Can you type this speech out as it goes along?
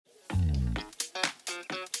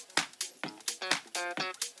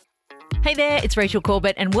Hey there, it's Rachel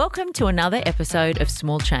Corbett and welcome to another episode of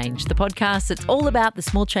Small Change, the podcast that's all about the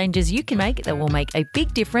small changes you can make that will make a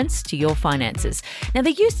big difference to your finances. Now,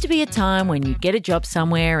 there used to be a time when you get a job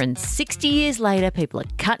somewhere and 60 years later, people are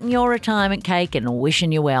cutting your retirement cake and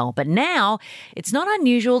wishing you well. But now, it's not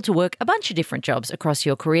unusual to work a bunch of different jobs across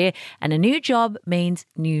your career, and a new job means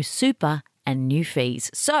new super and new fees.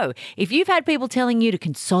 So if you've had people telling you to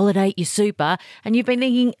consolidate your super and you've been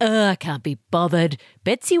thinking, I can't be bothered,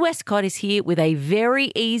 Betsy Westcott is here with a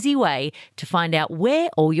very easy way to find out where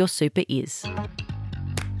all your super is.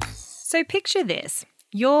 So picture this.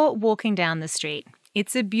 You're walking down the street.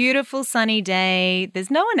 It's a beautiful sunny day. There's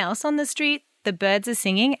no one else on the street. The birds are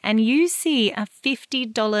singing and you see a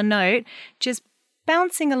 $50 note just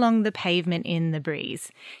bouncing along the pavement in the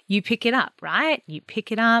breeze. You pick it up, right? You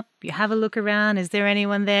pick it up, you have a look around. Is there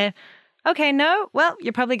anyone there? Okay, no? Well,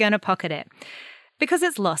 you're probably going to pocket it because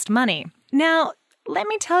it's lost money. Now, let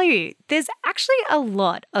me tell you, there's actually a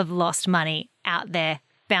lot of lost money out there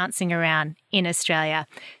bouncing around in Australia.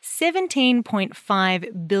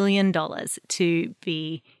 $17.5 billion to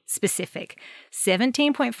be specific.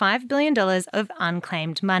 $17.5 billion of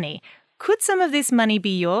unclaimed money. Could some of this money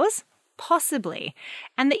be yours? Possibly.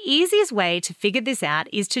 And the easiest way to figure this out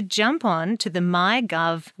is to jump on to the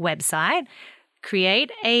MyGov website,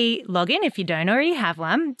 create a login if you don't already have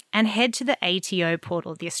one, and head to the ATO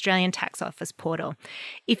portal, the Australian Tax Office portal.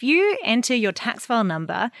 If you enter your tax file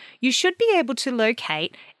number, you should be able to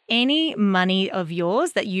locate any money of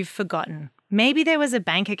yours that you've forgotten. Maybe there was a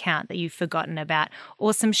bank account that you've forgotten about,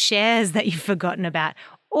 or some shares that you've forgotten about,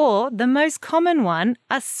 or the most common one,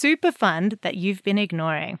 a super fund that you've been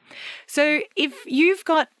ignoring. So if you've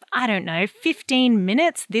got, 15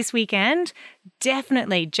 minutes this weekend,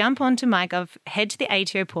 definitely jump onto MyGov, head to the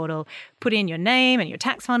ATO portal, put in your name and your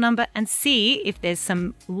tax file number and see if there's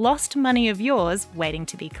some lost money of yours waiting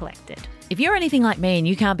to be collected. If you're anything like me and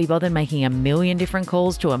you can't be bothered making a million different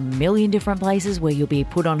calls to a million different places where you'll be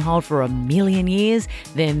put on hold for a million years,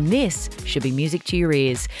 then this should be music to your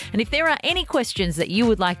ears. And if there are any questions that you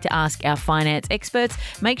would like to ask our finance experts,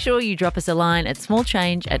 make sure you drop us a line at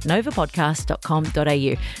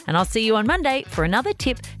smallchange@novapodcast.com.au. And I'll see you on Monday for another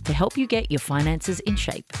tip to help you get your finances in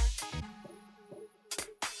shape.